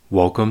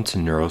Welcome to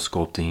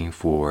Neurosculpting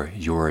for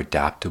your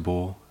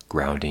adaptable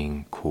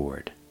grounding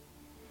cord.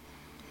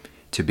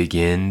 To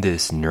begin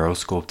this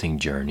neurosculpting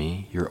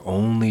journey, your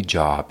only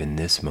job in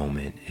this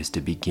moment is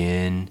to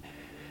begin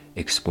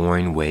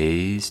exploring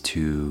ways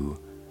to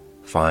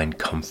find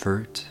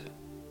comfort,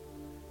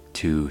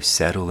 to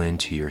settle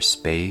into your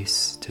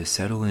space, to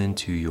settle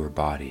into your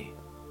body.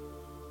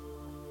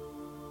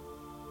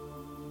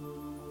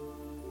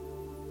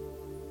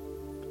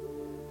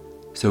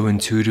 So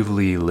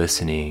intuitively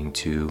listening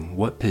to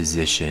what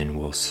position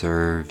will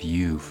serve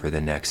you for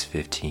the next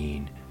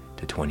 15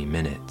 to 20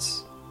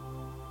 minutes.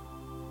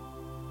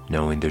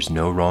 Knowing there's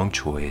no wrong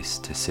choice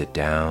to sit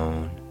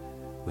down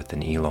with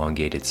an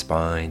elongated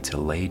spine, to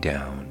lay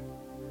down,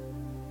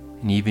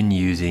 and even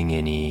using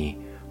any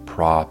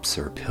props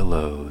or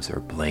pillows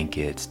or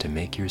blankets to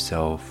make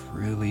yourself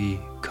really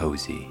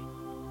cozy.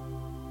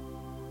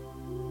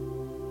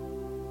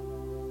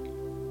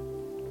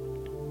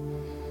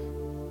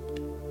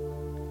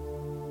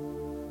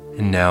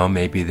 And now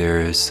maybe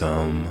there is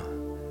some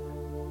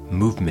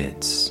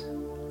movements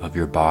of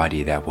your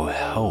body that will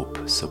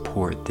help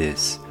support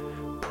this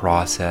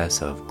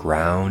process of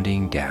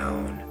grounding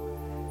down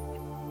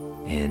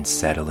and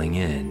settling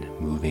in,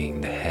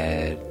 moving the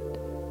head,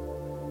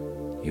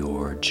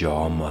 your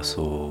jaw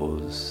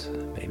muscles,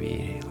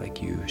 maybe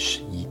like you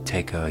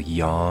take a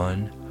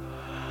yawn,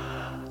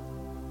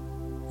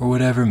 or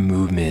whatever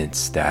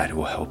movements that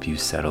will help you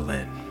settle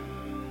in.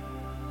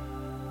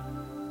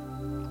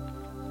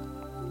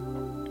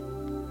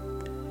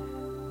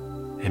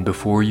 And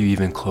before you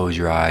even close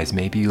your eyes,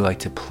 maybe you like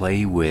to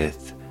play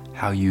with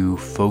how you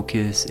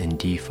focus and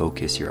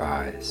defocus your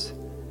eyes.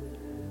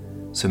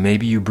 So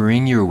maybe you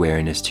bring your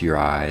awareness to your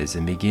eyes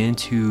and begin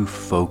to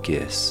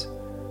focus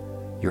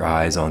your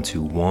eyes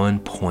onto one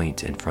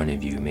point in front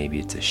of you. Maybe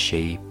it's a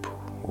shape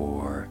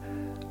or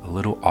a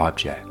little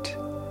object.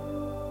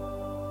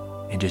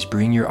 And just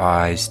bring your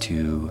eyes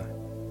to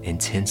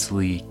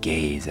intensely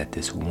gaze at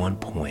this one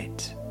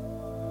point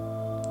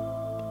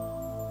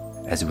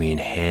as we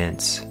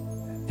enhance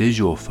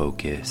visual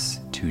focus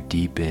to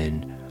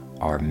deepen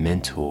our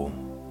mental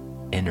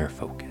inner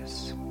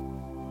focus.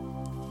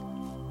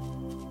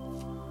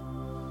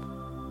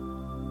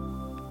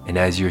 And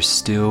as you're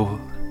still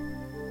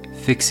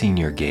fixing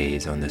your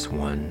gaze on this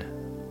one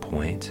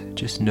point,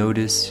 just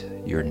notice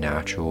your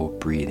natural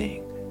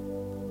breathing.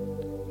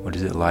 What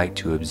is it like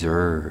to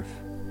observe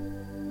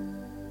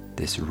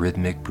this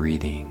rhythmic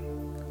breathing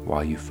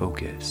while you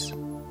focus?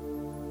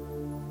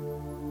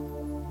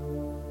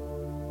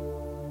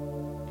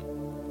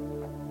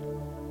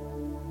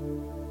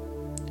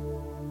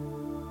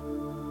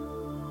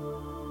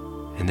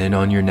 And then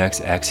on your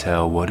next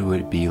exhale, what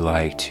would it be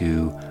like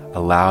to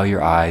allow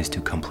your eyes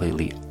to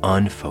completely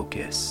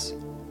unfocus,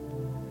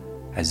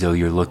 as though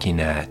you're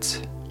looking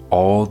at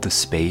all the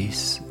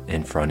space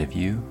in front of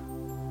you,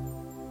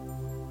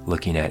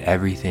 looking at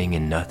everything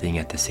and nothing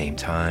at the same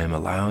time,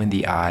 allowing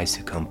the eyes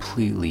to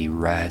completely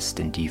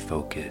rest and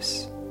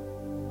defocus.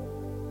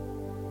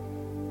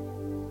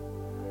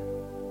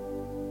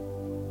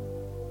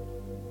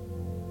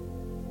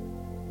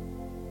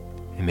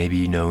 And maybe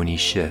you know any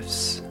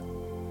shifts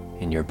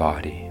in your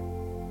body.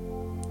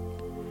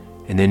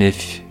 And then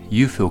if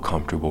you feel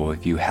comfortable,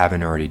 if you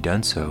haven't already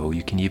done so,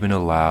 you can even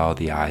allow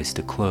the eyes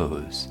to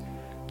close,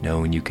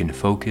 knowing you can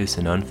focus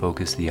and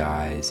unfocus the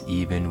eyes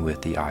even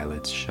with the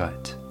eyelids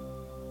shut.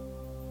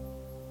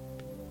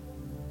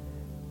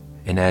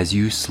 And as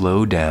you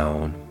slow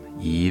down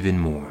even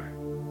more,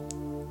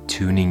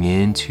 tuning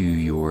into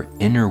your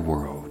inner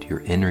world,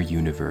 your inner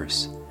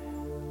universe,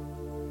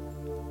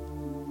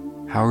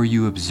 how are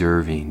you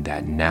observing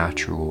that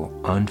natural,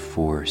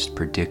 unforced,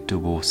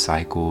 predictable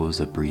cycles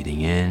of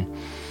breathing in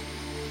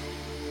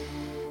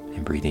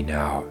and breathing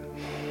out?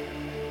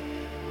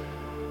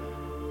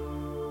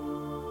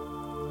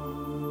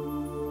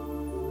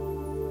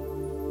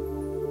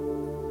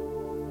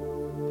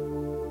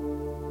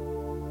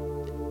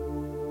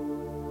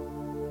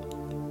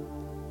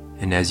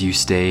 And as you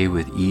stay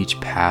with each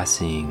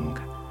passing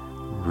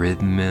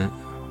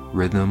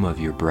rhythm of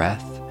your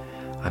breath,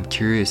 I'm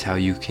curious how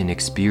you can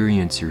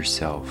experience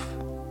yourself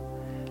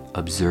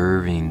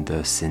observing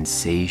the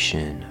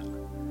sensation,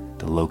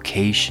 the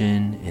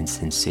location and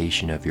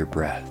sensation of your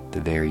breath, the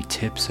very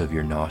tips of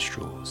your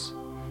nostrils.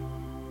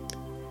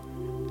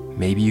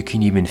 Maybe you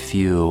can even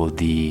feel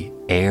the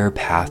air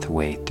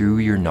pathway through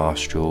your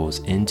nostrils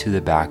into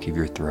the back of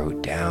your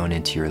throat, down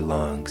into your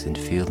lungs, and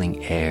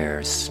feeling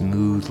air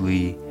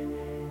smoothly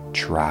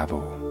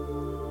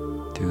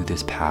travel through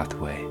this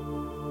pathway.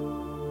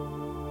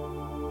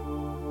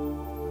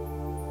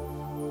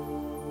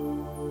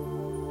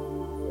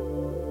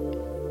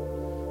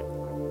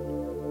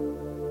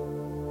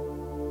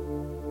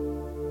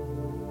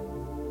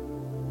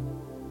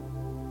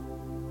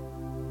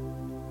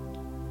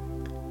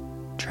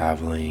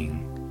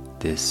 Traveling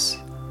this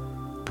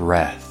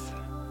breath.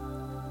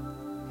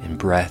 And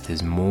breath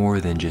is more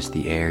than just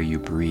the air you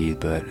breathe,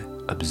 but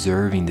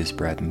observing this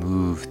breath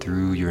move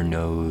through your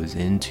nose,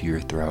 into your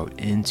throat,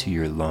 into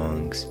your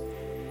lungs,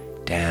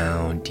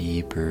 down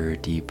deeper,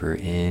 deeper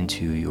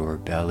into your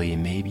belly.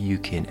 Maybe you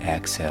can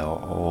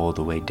exhale all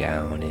the way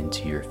down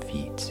into your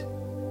feet.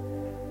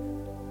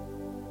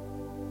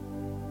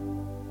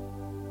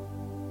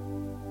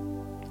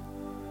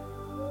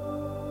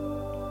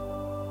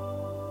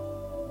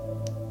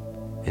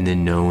 And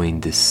then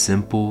knowing this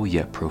simple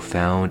yet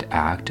profound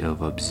act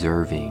of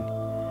observing,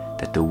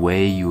 that the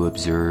way you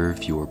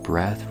observe your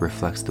breath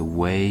reflects the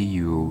way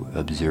you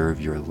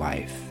observe your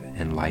life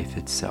and life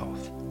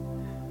itself.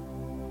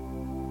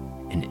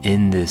 And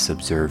in this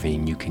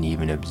observing, you can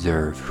even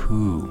observe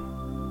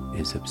who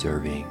is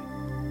observing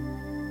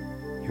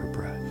your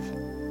breath.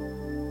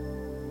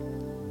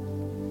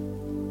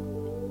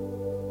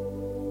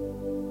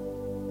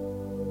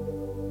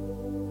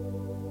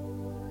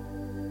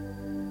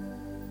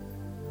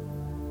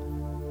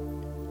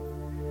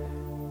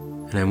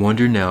 And I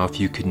wonder now if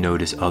you could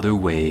notice other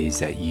ways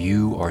that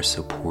you are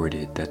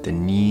supported, that the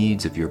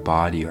needs of your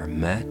body are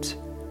met,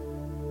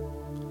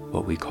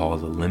 what we call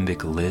the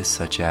limbic list,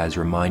 such as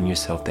remind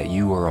yourself that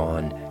you are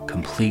on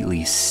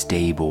completely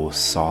stable,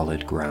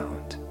 solid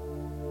ground,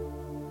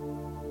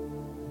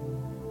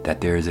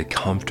 that there is a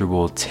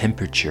comfortable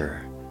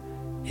temperature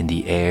in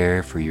the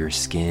air for your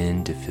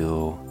skin to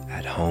feel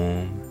at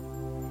home,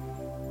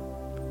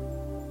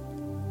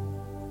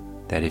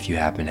 that if you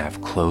happen to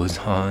have clothes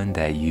on,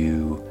 that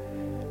you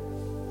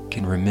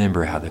can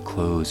remember how the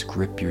clothes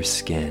grip your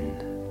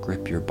skin,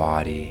 grip your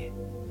body,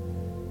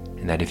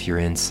 and that if you're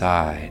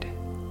inside,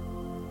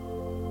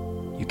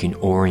 you can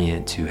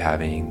orient to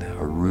having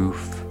a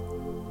roof,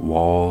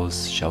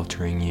 walls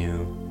sheltering you,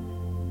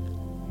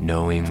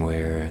 knowing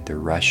where the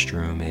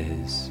restroom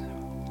is,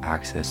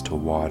 access to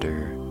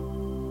water.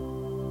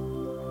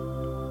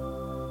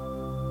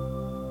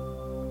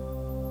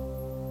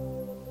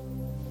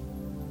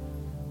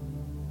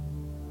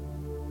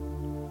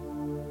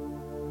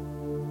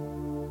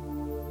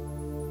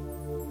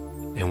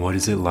 And what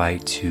is it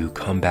like to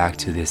come back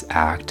to this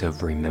act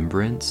of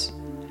remembrance,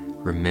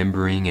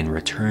 remembering and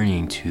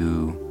returning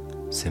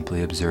to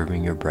simply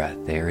observing your breath?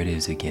 There it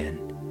is again,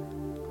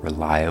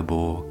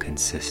 reliable,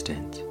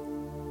 consistent.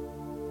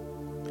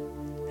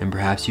 And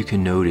perhaps you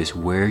can notice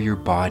where your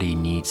body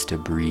needs to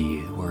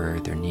breathe, where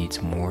there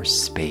needs more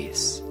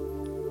space.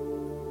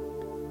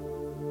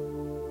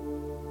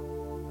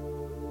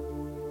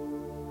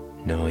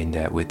 Knowing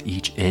that with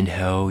each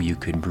inhale, you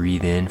could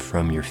breathe in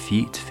from your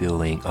feet,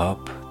 feeling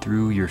up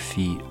through your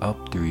feet,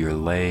 up through your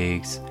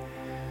legs,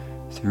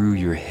 through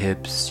your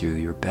hips, through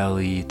your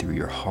belly, through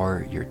your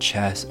heart, your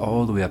chest,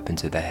 all the way up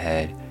into the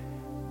head.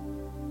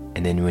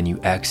 And then when you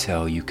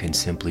exhale, you can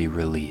simply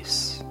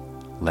release,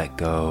 let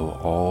go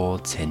all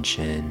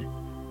tension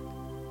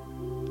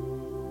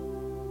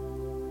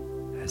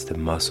as the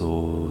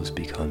muscles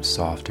become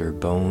softer,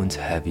 bones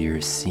heavier,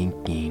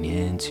 sinking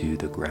into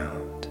the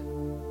ground.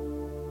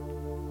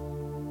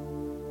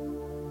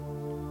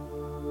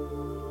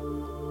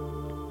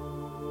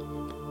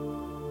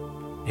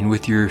 And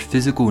with your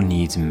physical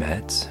needs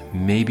met,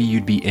 maybe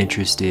you'd be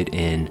interested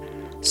in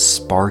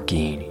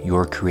sparking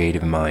your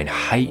creative mind,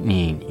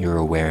 heightening your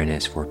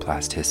awareness for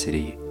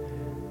plasticity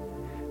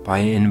by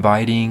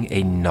inviting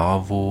a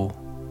novel,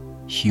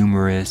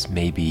 humorous,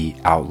 maybe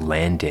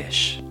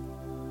outlandish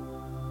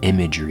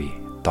imagery,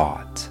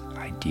 thought,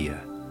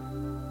 idea.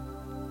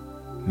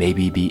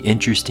 Maybe be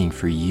interesting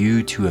for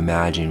you to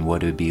imagine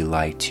what it would be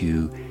like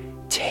to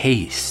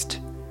taste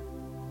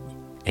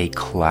a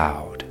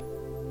cloud.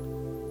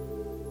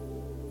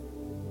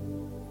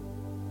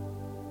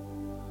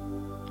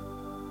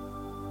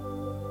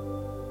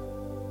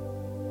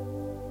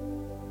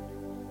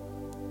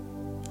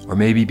 Or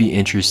maybe be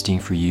interesting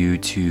for you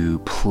to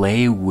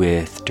play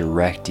with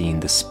directing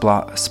the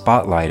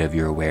spotlight of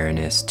your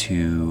awareness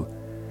to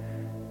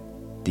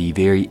the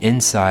very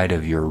inside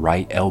of your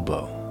right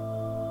elbow.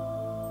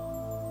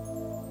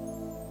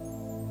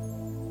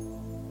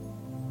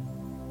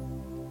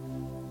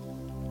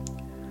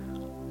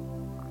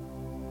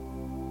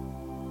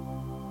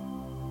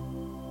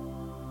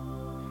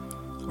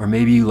 Or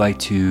maybe you like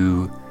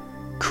to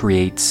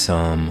create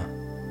some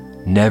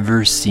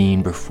never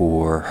seen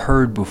before,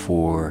 heard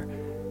before,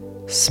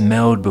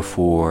 smelled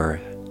before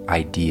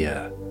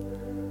idea,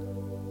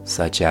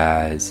 such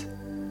as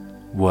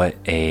what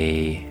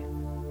a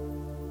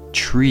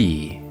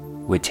tree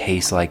would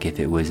taste like if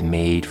it was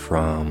made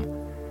from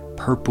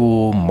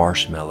purple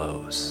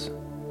marshmallows.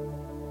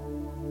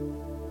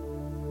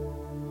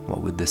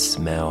 What would the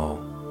smell,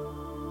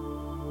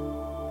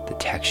 the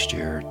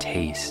texture,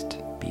 taste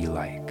be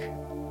like?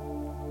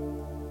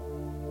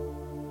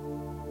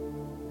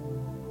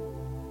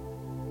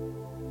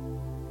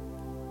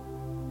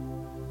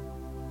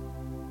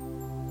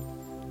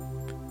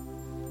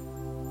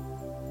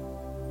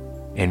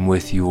 And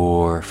with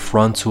your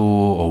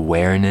frontal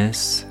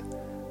awareness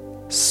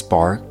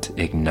sparked,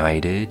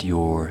 ignited,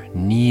 your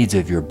needs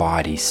of your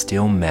body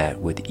still met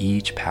with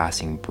each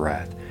passing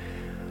breath,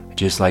 I'd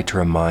just like to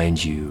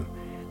remind you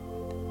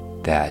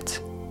that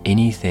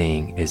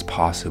anything is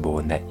possible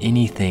and that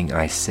anything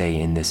I say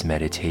in this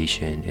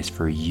meditation is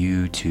for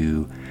you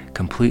to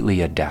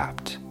completely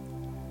adapt,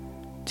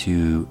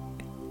 to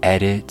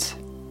edit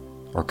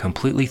or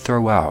completely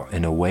throw out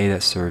in a way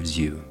that serves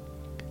you.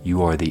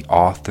 You are the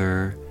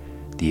author,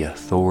 the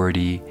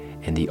authority,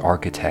 and the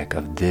architect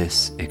of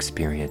this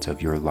experience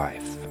of your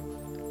life.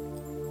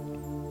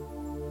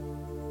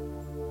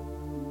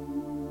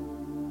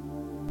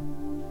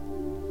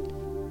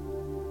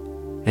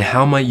 And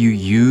how might you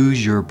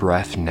use your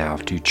breath now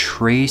to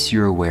trace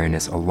your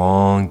awareness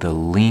along the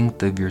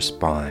length of your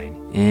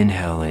spine,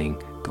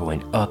 inhaling,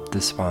 going up the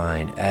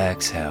spine,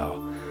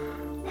 exhale,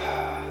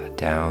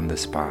 down the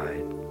spine.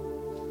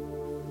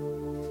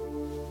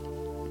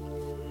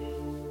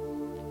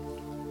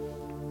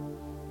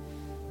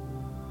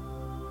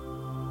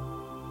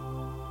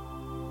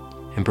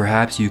 And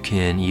perhaps you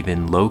can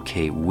even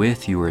locate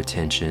with your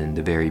attention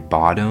the very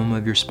bottom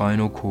of your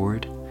spinal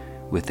cord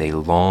with a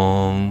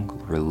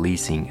long,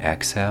 releasing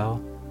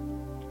exhale.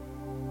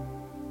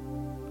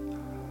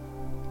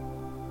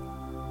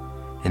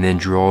 And then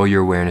draw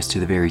your awareness to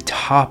the very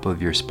top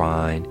of your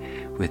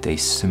spine with a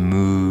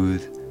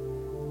smooth,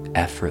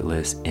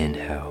 effortless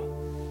inhale.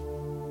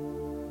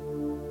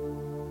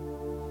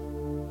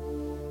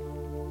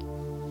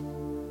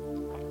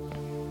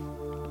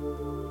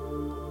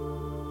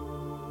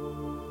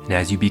 And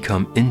as you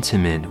become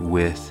intimate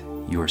with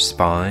your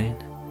spine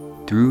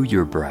through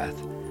your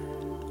breath,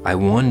 I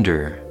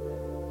wonder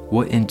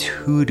what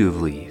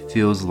intuitively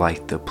feels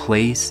like the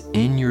place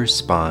in your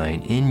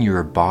spine, in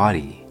your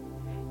body,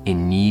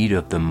 in need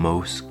of the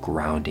most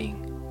grounding.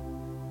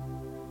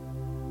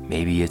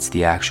 Maybe it's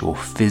the actual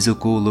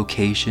physical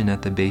location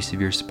at the base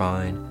of your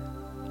spine,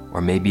 or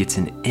maybe it's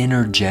an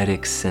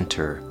energetic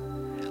center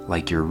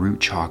like your root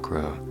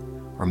chakra,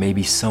 or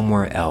maybe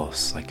somewhere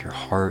else like your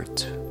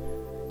heart,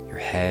 your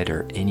head,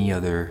 or any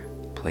other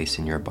place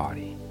in your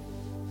body.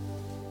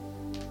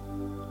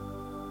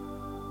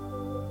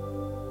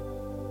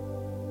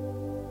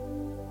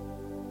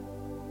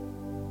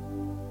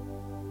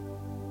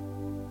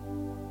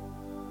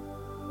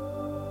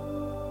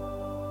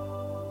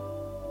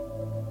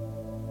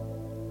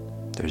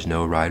 There's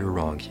no right or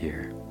wrong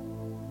here.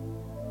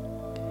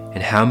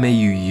 And how may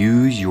you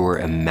use your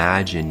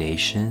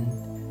imagination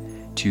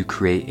to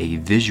create a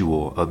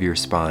visual of your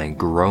spine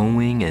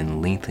growing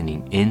and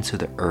lengthening into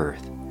the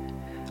earth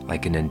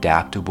like an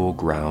adaptable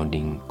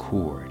grounding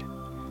cord.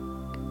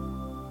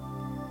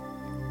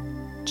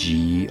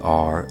 grounding cord.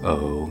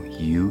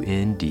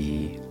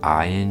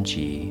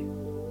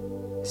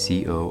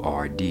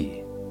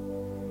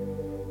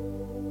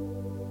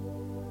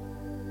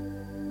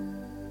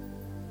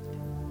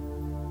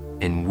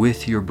 And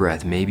with your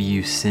breath, maybe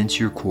you sense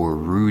your core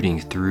rooting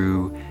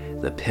through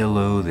the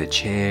pillow, the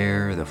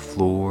chair, the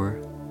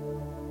floor,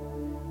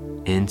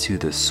 into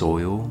the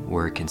soil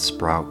where it can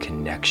sprout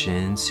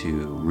connections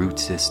to root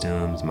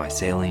systems,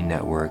 mycelium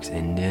networks,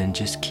 and then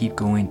just keep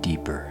going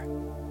deeper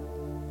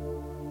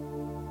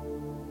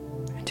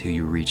until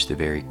you reach the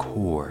very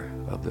core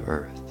of the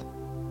earth.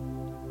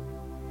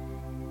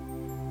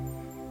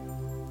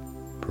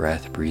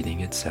 Breath breathing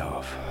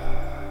itself.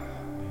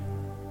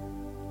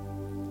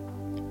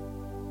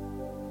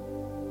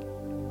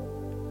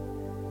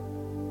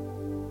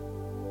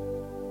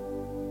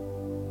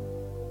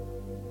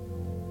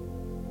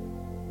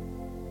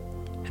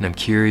 And I'm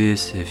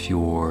curious if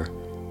your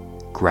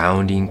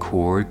grounding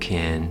cord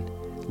can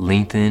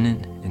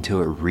lengthen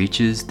until it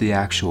reaches the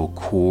actual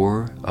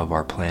core of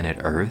our planet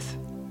Earth,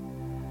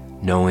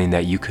 knowing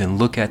that you can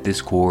look at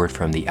this cord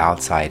from the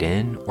outside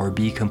in or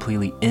be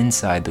completely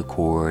inside the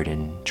cord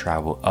and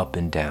travel up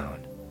and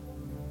down.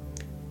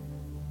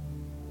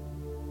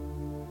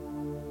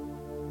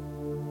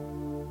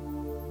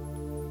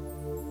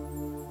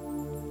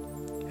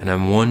 And I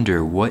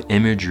wonder what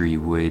imagery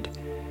would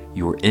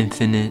your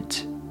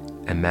infinite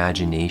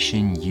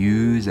imagination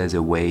use as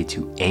a way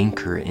to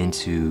anchor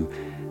into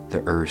the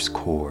Earth's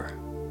core,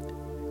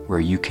 where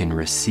you can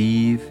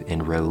receive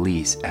and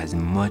release as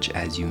much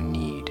as you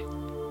need.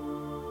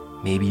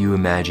 Maybe you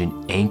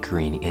imagine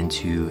anchoring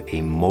into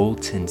a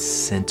molten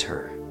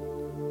center.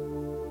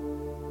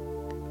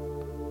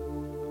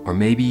 Or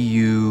maybe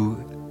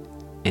you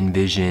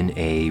envision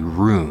a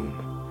room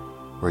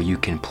where you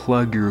can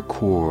plug your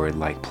cord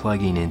like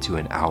plugging into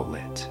an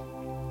outlet.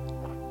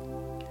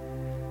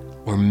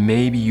 Or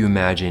maybe you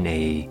imagine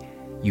a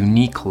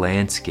unique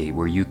landscape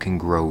where you can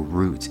grow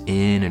roots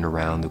in and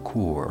around the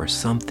core, or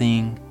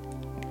something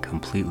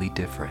completely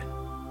different.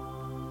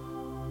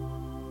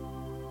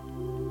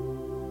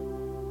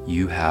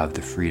 You have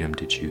the freedom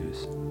to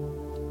choose.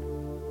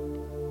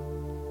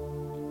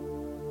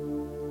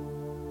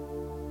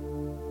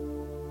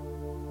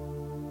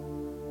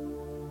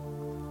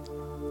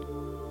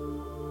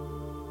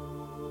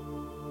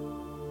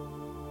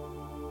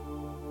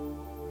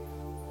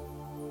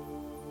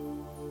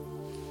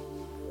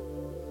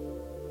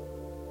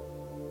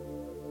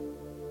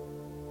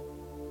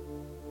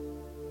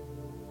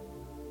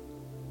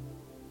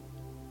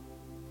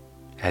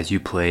 As you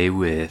play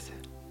with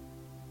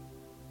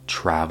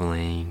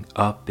traveling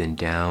up and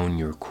down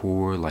your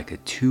core like a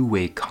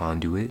two-way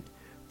conduit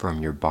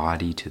from your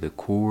body to the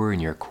core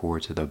and your core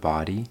to the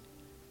body,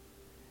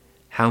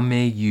 How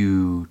may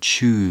you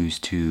choose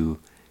to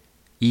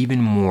even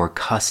more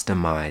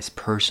customize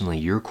personally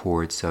your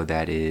cord so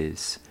that it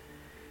is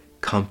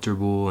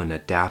comfortable and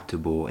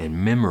adaptable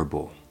and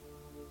memorable?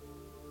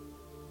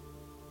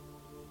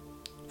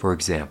 For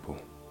example,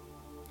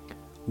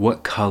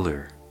 what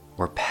color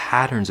or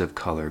patterns of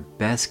color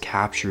best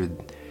capture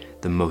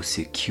the most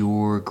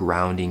secure,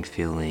 grounding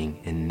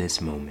feeling in this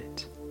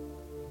moment?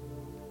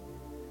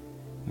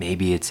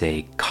 Maybe it's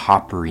a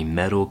coppery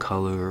metal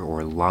color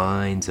or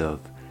lines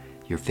of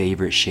your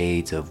favorite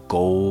shades of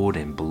gold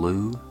and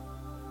blue.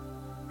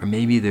 Or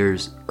maybe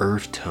there's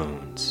earth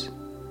tones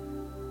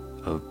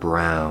of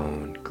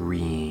brown,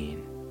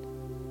 green,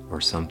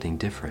 or something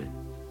different.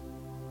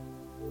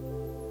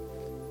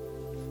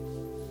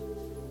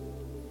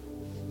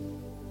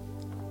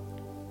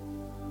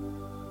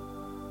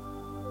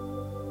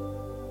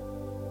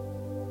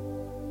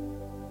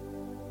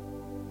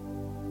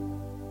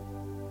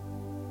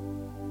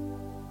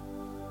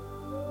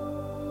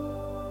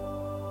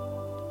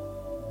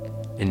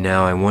 And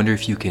now I wonder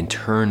if you can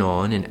turn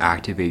on and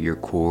activate your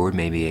cord,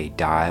 maybe a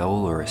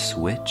dial or a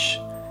switch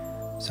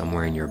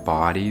somewhere in your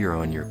body or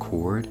on your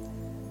cord.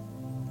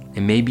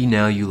 And maybe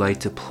now you like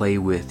to play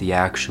with the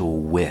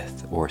actual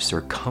width or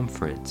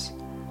circumference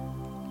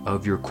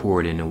of your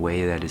cord in a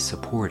way that is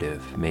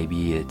supportive.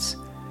 Maybe it's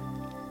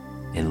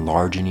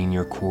enlarging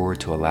your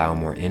cord to allow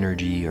more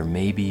energy, or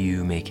maybe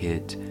you make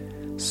it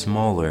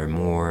smaller,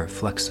 more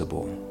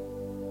flexible.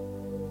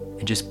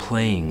 And just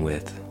playing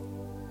with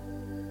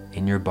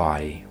in your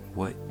body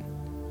what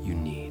you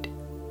need.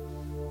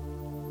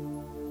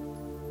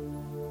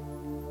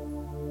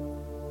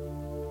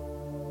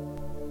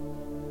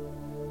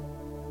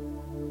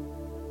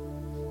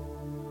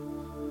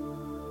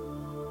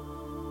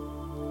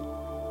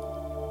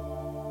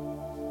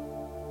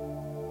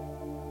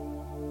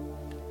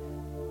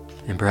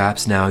 And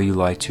perhaps now you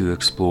like to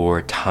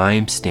explore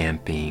time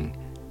stamping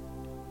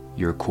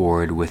your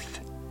cord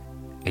with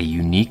a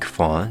unique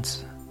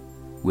font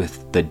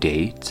with the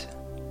date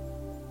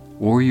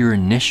or your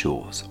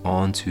initials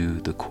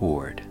onto the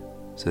cord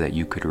so that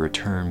you could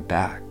return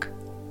back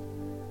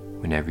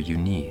whenever you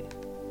need.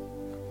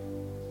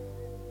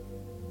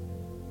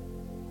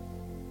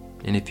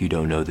 And if you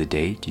don't know the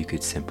date, you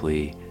could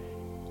simply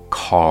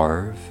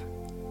carve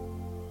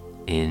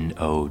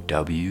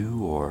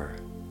NOW or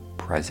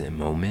present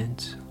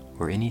moment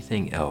or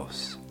anything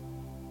else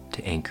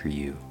to anchor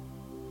you.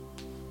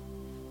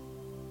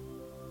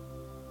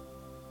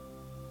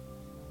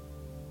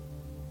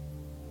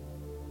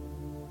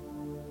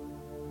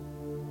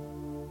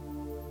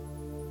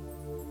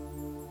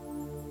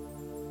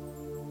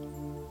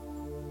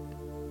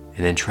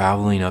 And then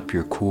traveling up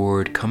your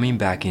cord, coming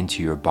back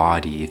into your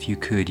body, if you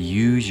could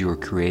use your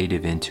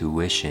creative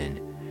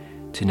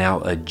intuition to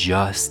now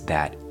adjust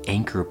that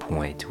anchor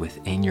point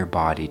within your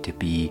body to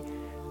be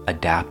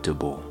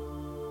adaptable,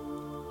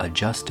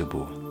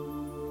 adjustable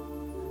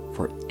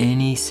for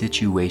any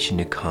situation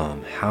to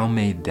come. How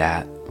may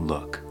that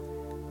look?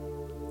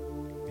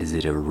 Is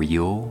it a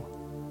reel?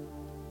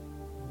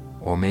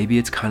 Or maybe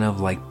it's kind of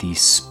like the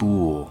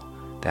spool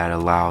that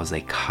allows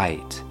a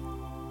kite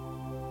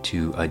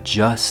to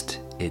adjust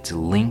its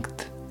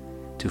length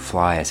to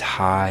fly as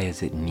high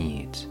as it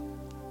needs.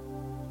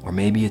 Or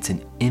maybe it's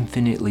an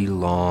infinitely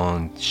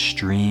long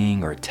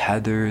string or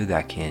tether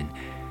that can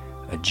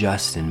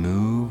adjust and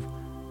move,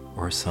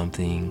 or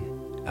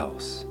something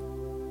else.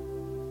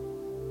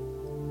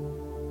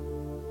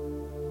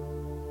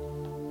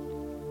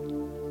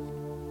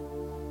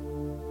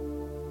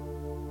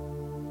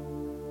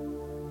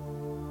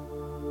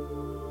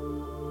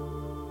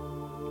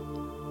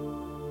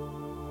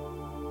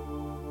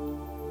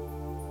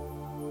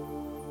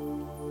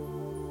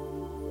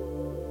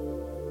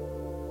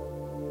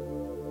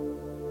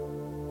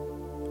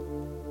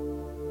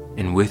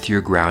 And with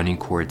your grounding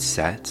cord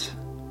set,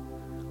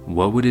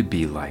 what would it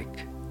be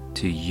like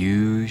to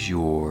use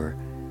your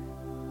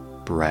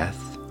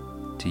breath,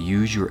 to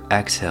use your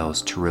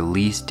exhales to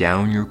release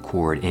down your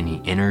cord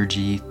any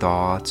energy,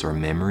 thoughts, or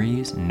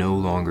memories no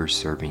longer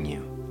serving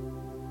you?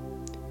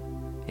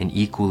 And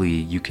equally,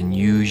 you can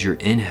use your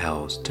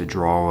inhales to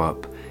draw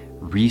up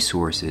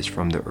resources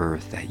from the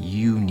earth that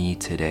you need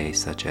today,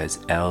 such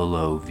as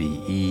LOVE.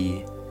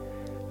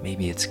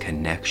 Maybe it's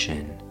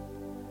connection,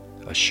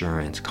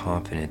 assurance,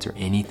 confidence, or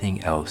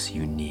anything else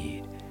you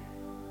need.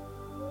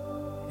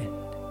 And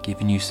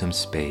giving you some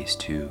space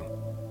to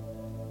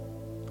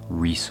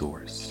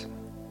resource.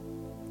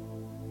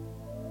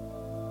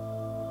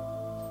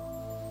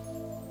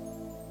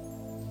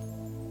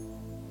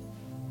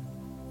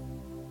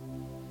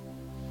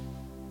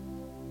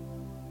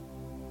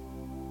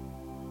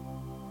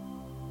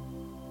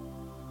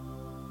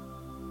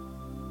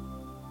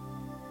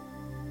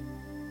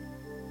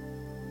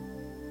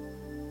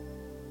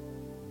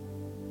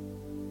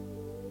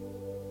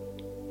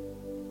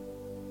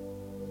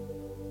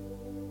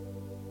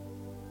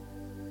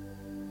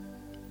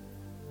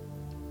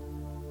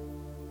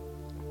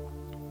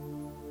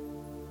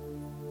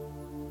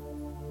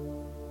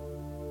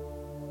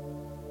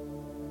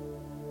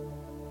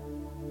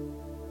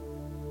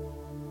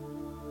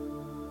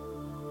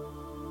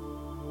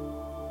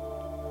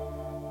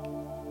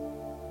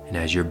 And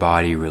as your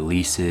body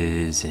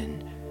releases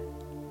and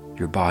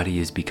your body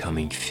is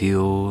becoming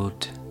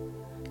filled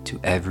to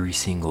every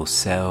single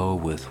cell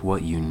with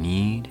what you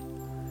need,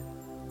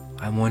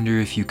 I wonder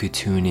if you could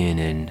tune in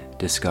and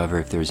discover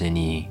if there's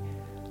any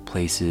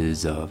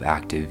places of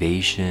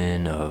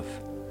activation, of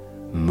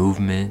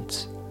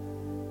movement,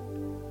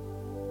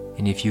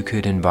 and if you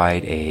could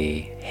invite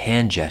a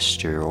hand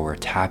gesture or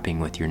tapping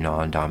with your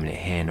non-dominant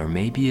hand, or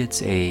maybe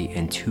it's a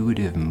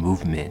intuitive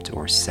movement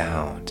or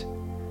sound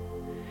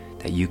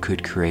that you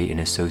could create an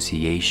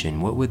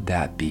association, what would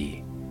that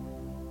be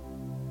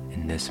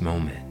in this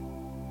moment?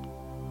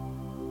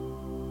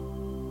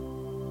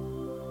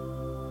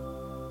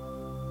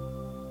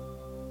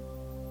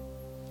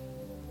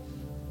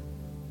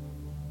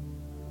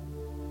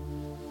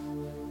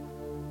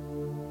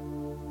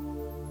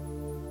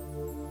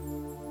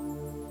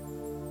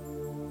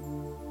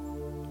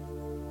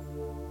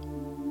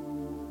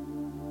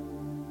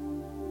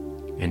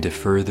 And to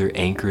further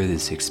anchor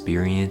this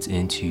experience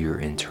into your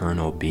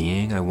internal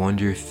being, I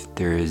wonder if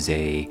there is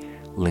a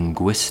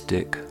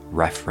linguistic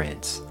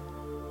reference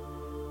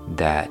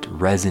that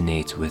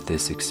resonates with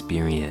this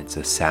experience,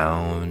 a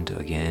sound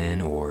again,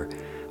 or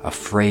a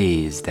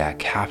phrase that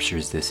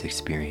captures this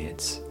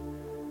experience,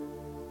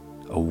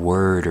 a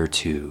word or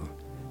two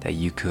that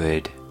you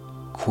could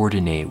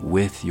coordinate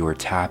with your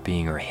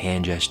tapping or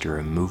hand gesture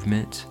or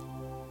movement,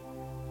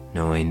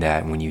 knowing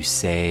that when you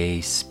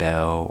say,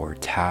 spell, or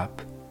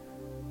tap,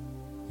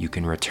 you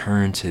can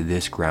return to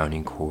this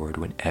grounding cord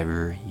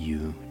whenever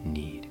you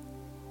need.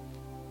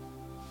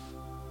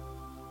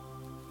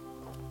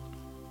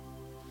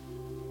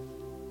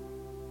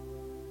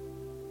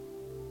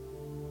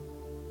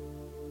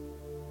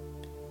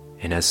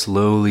 And as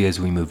slowly as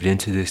we moved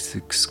into this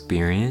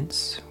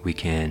experience, we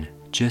can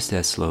just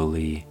as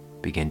slowly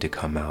begin to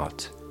come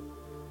out,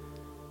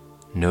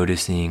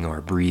 noticing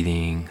our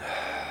breathing,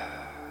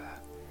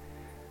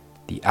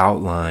 the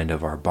outline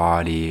of our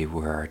body,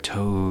 where our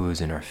toes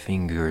and our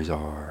fingers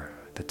are,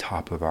 the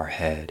top of our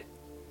head.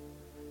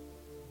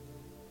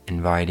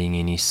 Inviting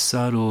any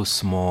subtle,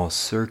 small,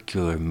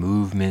 circular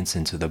movements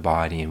into the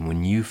body, and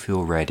when you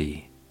feel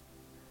ready,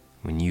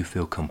 when you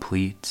feel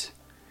complete,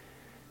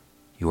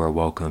 you are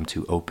welcome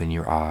to open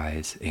your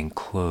eyes and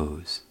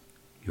close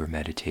your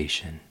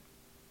meditation.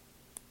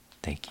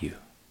 Thank you.